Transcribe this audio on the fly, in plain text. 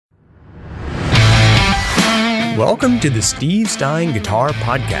Welcome to the Steve Stein Guitar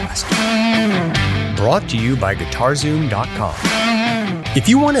Podcast, brought to you by GuitarZoom.com. If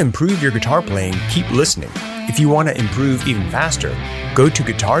you want to improve your guitar playing, keep listening. If you want to improve even faster, go to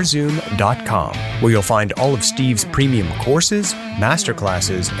GuitarZoom.com, where you'll find all of Steve's premium courses,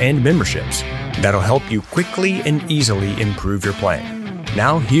 masterclasses, and memberships that'll help you quickly and easily improve your playing.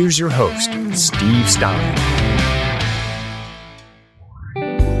 Now here's your host, Steve Stein.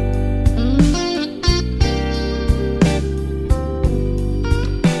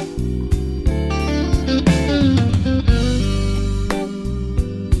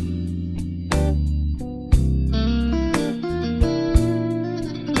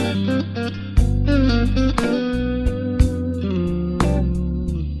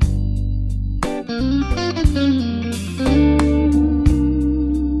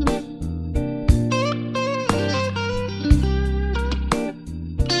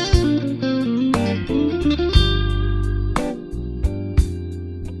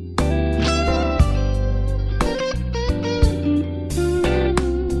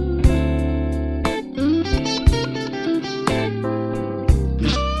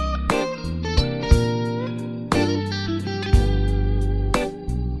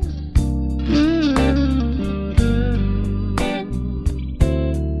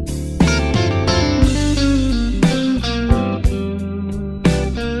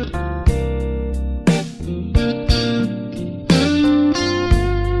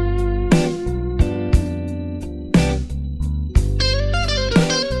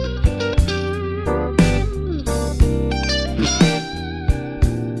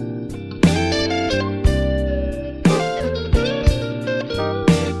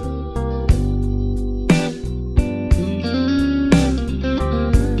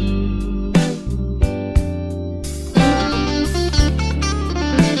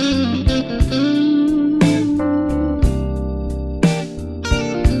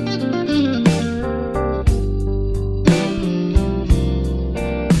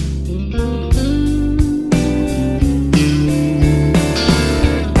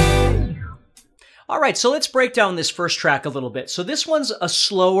 So let's break down this first track a little bit. So this one's a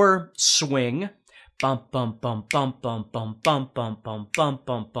slower swing. Bump, bump, bump, bump, bump, bump, bump, bump, bump, bump,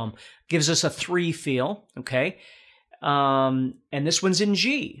 bump, bump. Gives us a 3 feel, okay? And this one's in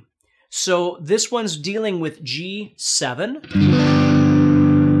G. So this one's dealing with G7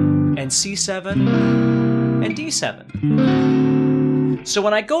 and C7 and D7. So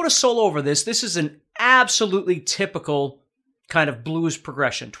when I go to solo over this is an absolutely typical kind of blues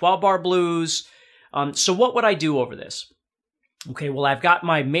progression. 12-bar blues. So what would I do over this? Okay, well, I've got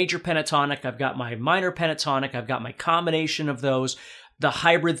my major pentatonic, I've got my minor pentatonic, I've got my combination of those, the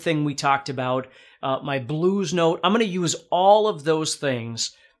hybrid thing we talked about, my blues note. I'm going to use all of those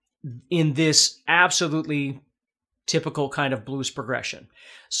things in this absolutely typical kind of blues progression.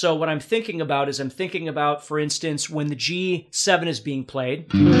 So what I'm thinking about is for instance, when the G7 is being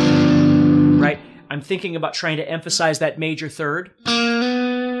played, right? I'm thinking about trying to emphasize that major third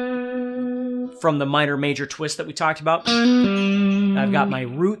from the minor-major twist that we talked about. I've got my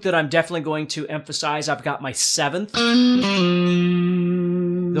root that I'm definitely going to emphasize. I've got my 7th.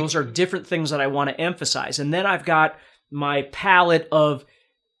 Those are different things that I want to emphasize. And then I've got my palette of,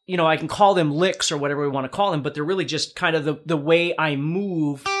 I can call them licks or whatever we want to call them, but they're really just kind of the way I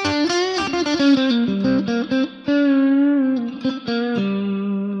move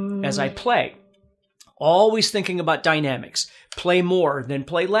as I play. Always thinking about dynamics. Play more, then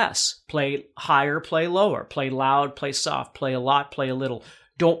play less. Play higher, play lower. Play loud, play soft. Play a lot, play a little.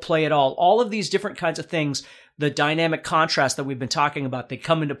 Don't play at all. All of these different kinds of things, the dynamic contrast that we've been talking about, they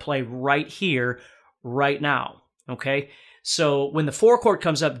come into play right here, right now. Okay? So when the 4 chord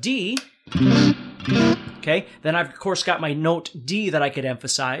comes up D, okay, then I've of course got my note D that I could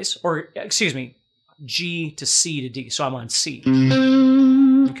emphasize, or excuse me, G to C to D. So I'm on C.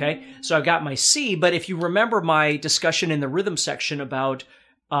 Okay, so I've got my C, but if you remember my discussion in the rhythm section about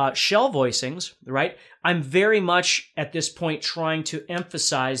shell voicings, right, I'm very much at this point trying to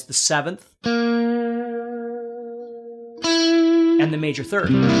emphasize the 7th and the major third.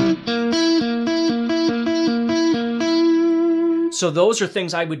 So those are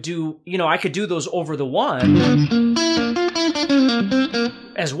things I would do, I could do those over the 1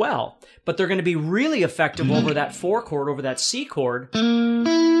 as well, but they're going to be really effective over that 4 chord, over that C chord,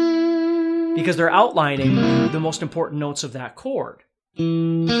 because they're outlining the most important notes of that chord.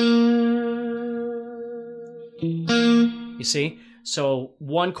 You see? So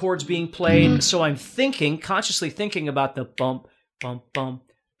 1 chord's being played, so I'm consciously thinking about the bump, bump, bump,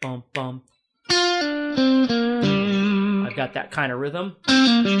 bump, bump. I've got that kind of rhythm.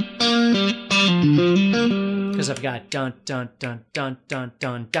 Because I've got dun dun dun dun dun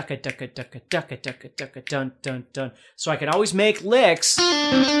dun ducka ducka ducka ducka ducka ducka dun dun dun. So I can always make licks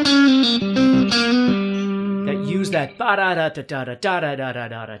that use that ba da da da da da da da da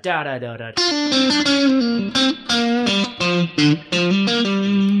da da da da da.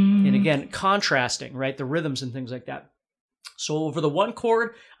 And again, contrasting, right? The rhythms and things like that. So over the one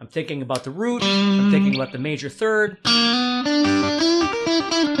chord, I'm thinking about the root, I'm thinking about the major third.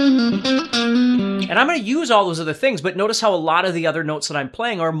 And I'm going to use all those other things, but notice how a lot of the other notes that I'm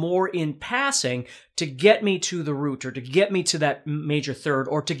playing are more in passing to get me to the root or to get me to that major third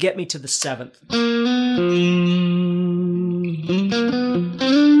or to get me to the seventh.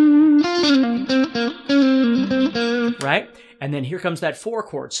 Right? And then here comes that 4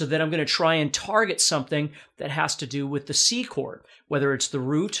 chord. So then I'm going to try and target something that has to do with the C chord, whether it's the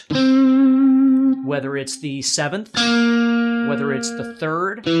root, whether it's the 7th, whether it's the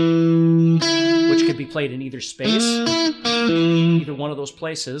 3rd, which could be played in either space, either one of those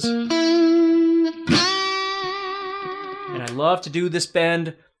places. And I love to do this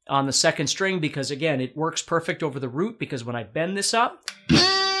bend on the 2nd string because, again, it works perfect over the root because when I bend this up,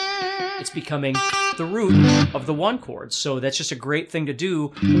 it's becoming the root of the 1 chord. So that's just a great thing to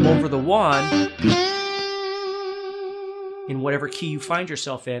do over the 1 in whatever key you find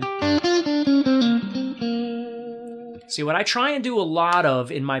yourself in. See, what I try and do a lot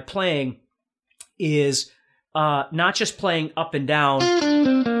of in my playing is not just playing up and down,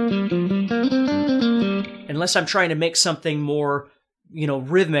 unless I'm trying to make something more,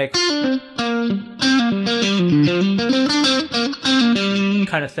 rhythmic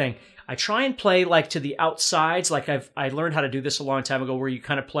kind of thing. I try and play like to the outsides, like I learned how to do this a long time ago, where you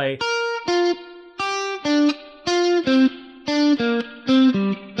kind of play.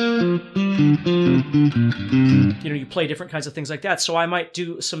 You play different kinds of things like that. So I might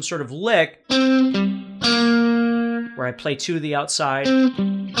do some sort of lick where I play to the outside,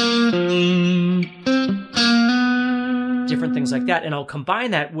 different things like that, and I'll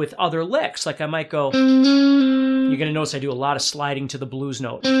combine that with other licks. Like I might go, you're going to notice I do a lot of sliding to the blues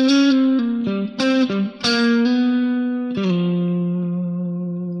note.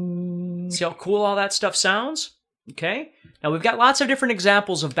 See how cool all that stuff sounds? Okay? Now we've got lots of different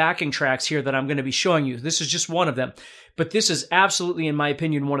examples of backing tracks here that I'm going to be showing you. This is just one of them. But this is absolutely, in my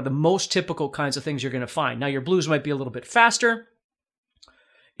opinion, one of the most typical kinds of things you're going to find. Now your blues might be a little bit faster.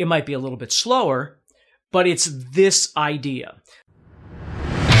 It might be a little bit slower. But it's this idea.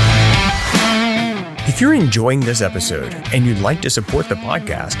 If you're enjoying this episode and you'd like to support the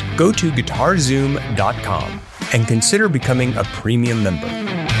podcast, go to GuitarZoom.com and consider becoming a premium member.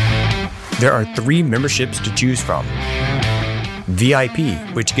 There are 3 memberships to choose from. VIP,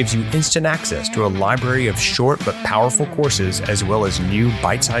 which gives you instant access to a library of short but powerful courses as well as new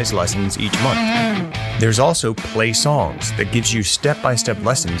bite-sized lessons each month. There's also Play Songs that gives you step-by-step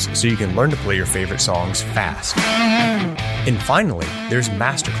lessons so you can learn to play your favorite songs fast. And finally, there's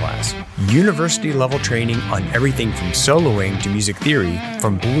Masterclass, university-level training on everything from soloing to music theory,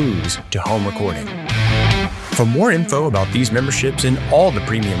 from blues to home recording. For more info about these memberships and all the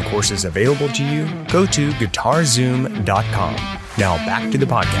premium courses available to you, go to GuitarZoom.com. Now back to the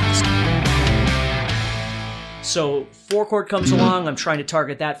podcast. So 4 chord comes along, I'm trying to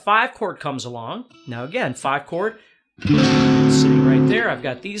target that. 5 chord comes along. Now again, 5 chord, sitting right there, I've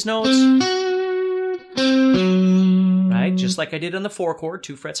got these notes. Right, just like I did on the 4 chord,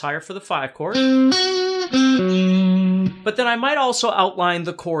 2 frets higher for the 5 chord. But then I might also outline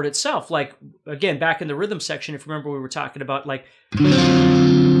the chord itself. Like, again, back in the rhythm section, if you remember we were talking about, like,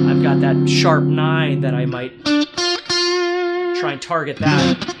 I've got that sharp 9 that I might try and target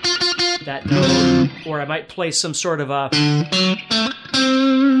that note. Or I might play some sort of a...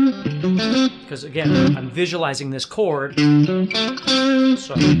 Because, again, I'm visualizing this chord.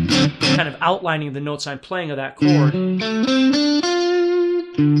 So I'm kind of outlining the notes I'm playing of that chord. And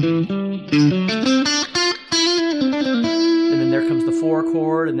then there comes the 4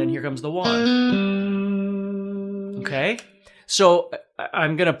 chord, and then here comes the 1. Okay? So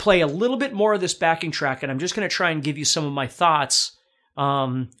I'm going to play a little bit more of this backing track, and I'm just going to try and give you some of my thoughts.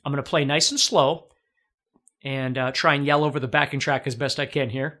 I'm going to play nice and slow, and try and yell over the backing track as best I can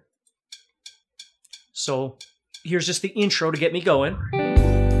here. So here's just the intro to get me going.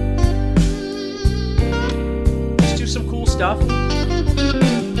 Just do some cool stuff.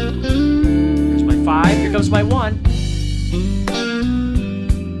 Here's my 5, here comes my 1.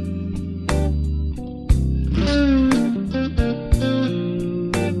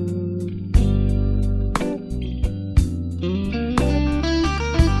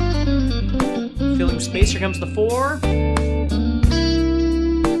 Filling space, here comes the 4.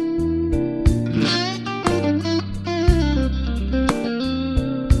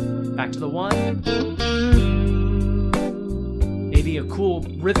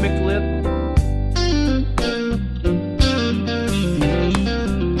 rhythmic lick.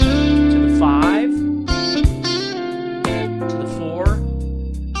 To the 5. To the 4.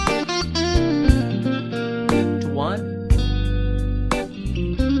 To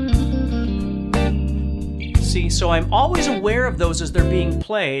 1. See, so I'm always aware of those as they're being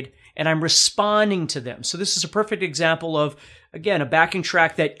played, and I'm responding to them. So this is a perfect example of, again, a backing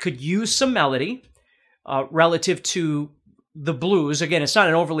track that could use some melody relative to the blues. Again, it's not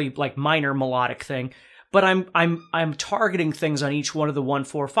an overly like minor melodic thing, but I'm targeting things on each one of the 1,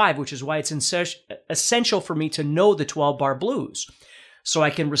 4, 5, which is why it's essential for me to know the 12-bar blues, so I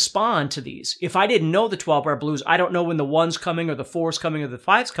can respond to these. If I didn't know the 12-bar blues, I don't know when the 1's coming or the 4's coming or the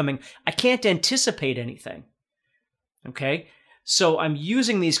 5's coming. I can't anticipate anything. Okay, so I'm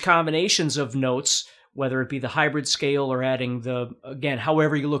using these combinations of notes, whether it be the hybrid scale or adding the, again,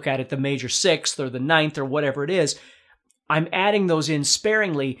 however you look at it, the major 6th or the 9th or whatever it is. I'm adding those in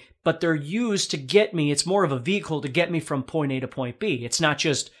sparingly, but they're used to get me, it's more of a vehicle to get me from point A to point B. It's not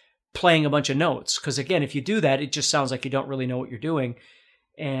just playing a bunch of notes, because again, if you do that, it just sounds like you don't really know what you're doing,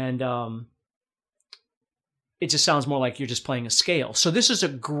 and it just sounds more like you're just playing a scale. So this is a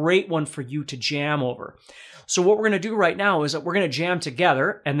great one for you to jam over. So what we're going to do right now is that we're going to jam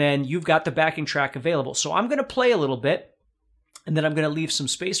together, and then you've got the backing track available. So I'm going to play a little bit, and then I'm going to leave some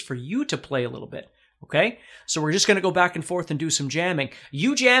space for you to play a little bit. Okay? So we're just going to go back and forth and do some jamming.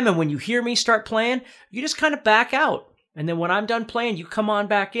 You jam, and when you hear me start playing, you just kind of back out. And then when I'm done playing, you come on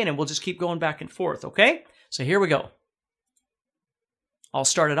back in, and we'll just keep going back and forth. Okay? So here we go. I'll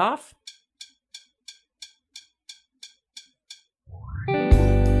start it off.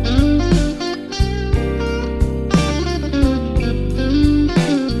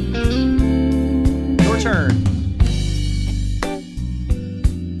 Your turn.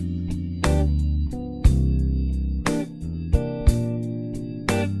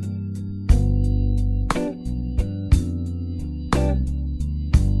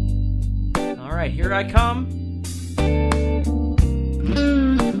 All right, here I come.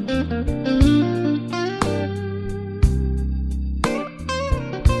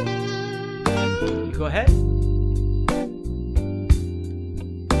 You go ahead.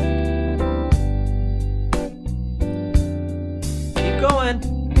 Keep going.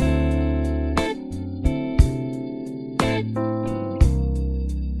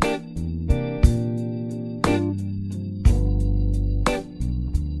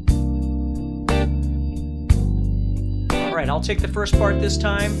 All right, I'll take the first part this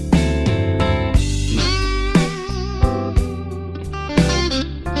time.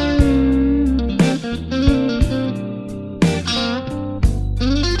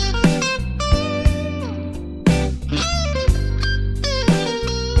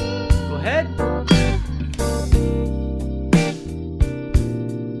 Go ahead.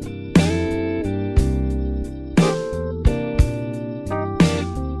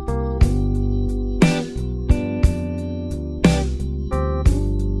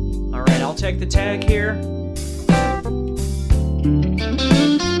 All right, I'll take the tag here.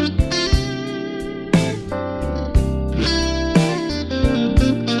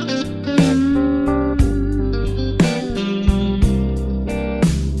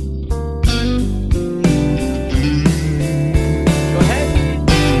 Go ahead.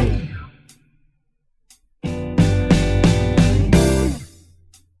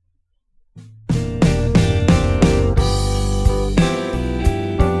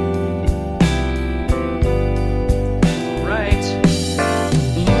 All right.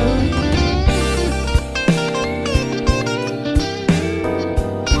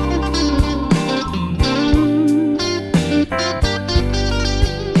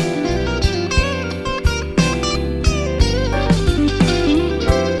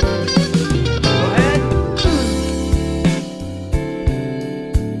 Go ahead.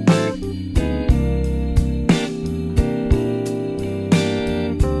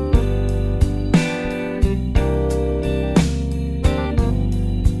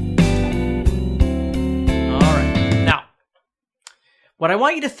 All right. Now, what I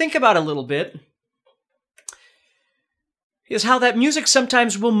want you to think about a little bit is how that music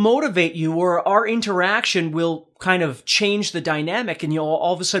sometimes will motivate you, or our interaction will kind of change the dynamic, and you'll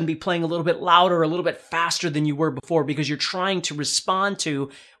all of a sudden be playing a little bit louder, a little bit faster than you were before, because you're trying to respond to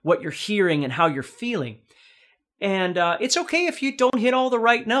what you're hearing and how you're feeling. And it's okay if you don't hit all the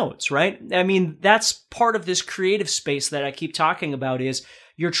right notes, right? I mean, that's part of this creative space that I keep talking about, is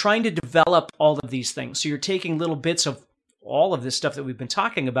you're trying to develop all of these things. So you're taking little bits of all of this stuff that we've been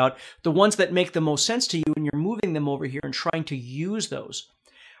talking about, the ones that make the most sense to you, and you're moving them over here and trying to use those,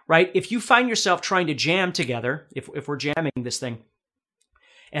 right? If you find yourself trying to jam together, if we're jamming this thing,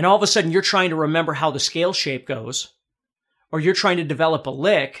 and all of a sudden you're trying to remember how the scale shape goes, or you're trying to develop a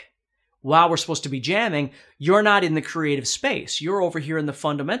lick while we're supposed to be jamming, you're not in the creative space. You're over here in the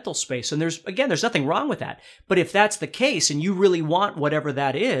fundamental space. And there's nothing wrong with that. But if that's the case and you really want whatever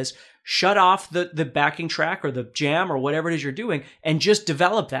that is, shut off the backing track or the jam or whatever it is you're doing and just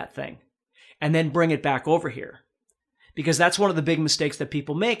develop that thing and then bring it back over here. Because that's one of the big mistakes that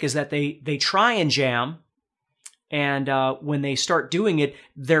people make, is that they try and jam, and when they start doing it,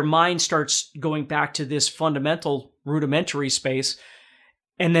 their mind starts going back to this fundamental, rudimentary space,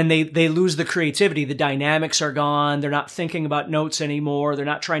 and then they lose the creativity. The dynamics are gone. They're not thinking about notes anymore. They're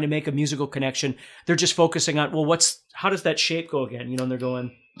not trying to make a musical connection. They're just focusing on, well, how does that shape go again? You know, and they're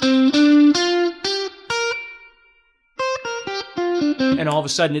going, and all of a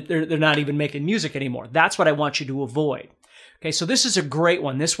sudden they're not even making music anymore. That's what I want you to avoid. Okay, so this is a great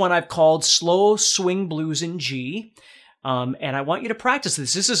one. This one I've called Slow Swing Blues in G. And I want you to practice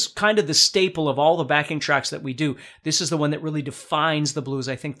this. This is kind of the staple of all the backing tracks that we do. This is the one that really defines the blues,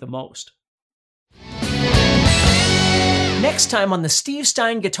 I think, the most. Next time on the Steve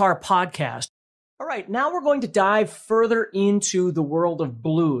Stein Guitar Podcast. All right, now we're going to dive further into the world of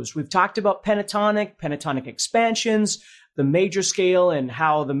blues. We've talked about pentatonic expansions, the major scale and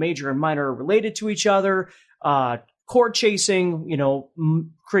how the major and minor are related to each other, chord chasing,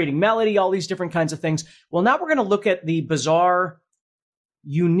 creating melody, all these different kinds of things. Well, now we're going to look at the bizarre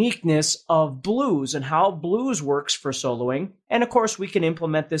uniqueness of blues and how blues works for soloing. And of course, we can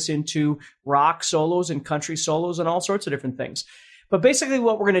implement this into rock solos and country solos and all sorts of different things. But basically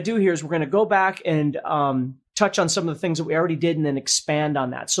what we're going to do here is we're going to go back and touch on some of the things that we already did and then expand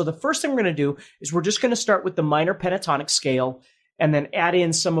on that. So the first thing we're going to do is we're just going to start with the minor pentatonic scale and then add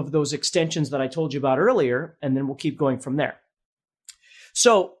in some of those extensions that I told you about earlier, and then we'll keep going from there.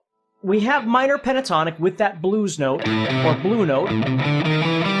 So we have minor pentatonic with that blues note, or blue note.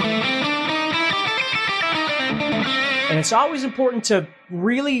 And it's always important to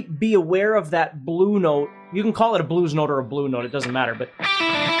really be aware of that blue note. You can call it a blues note or a blue note, it doesn't matter, but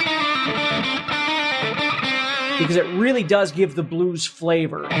because it really does give the blues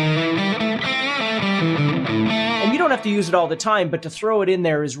flavor. And you don't have to use it all the time, but to throw it in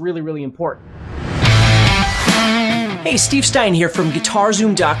there is really, really important. Hey, Steve Stein here from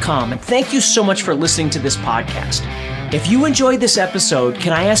GuitarZoom.com, and thank you so much for listening to this podcast. If you enjoyed this episode,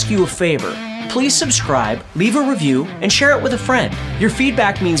 can I ask you a favor? Please subscribe, leave a review, and share it with a friend. Your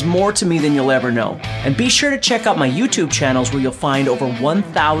feedback means more to me than you'll ever know. And be sure to check out my YouTube channels where you'll find over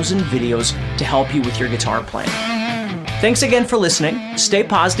 1,000 videos to help you with your guitar playing. Thanks again for listening. Stay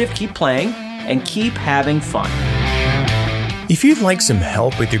positive, keep playing, and keep having fun. If you'd like some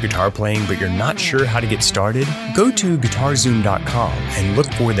help with your guitar playing but you're not sure how to get started, go to GuitarZoom.com and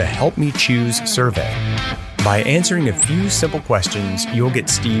look for the Help Me Choose survey. By answering a few simple questions, you'll get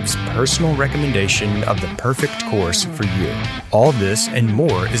Steve's personal recommendation of the perfect course for you. All this and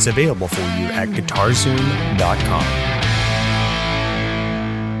more is available for you at GuitarZoom.com.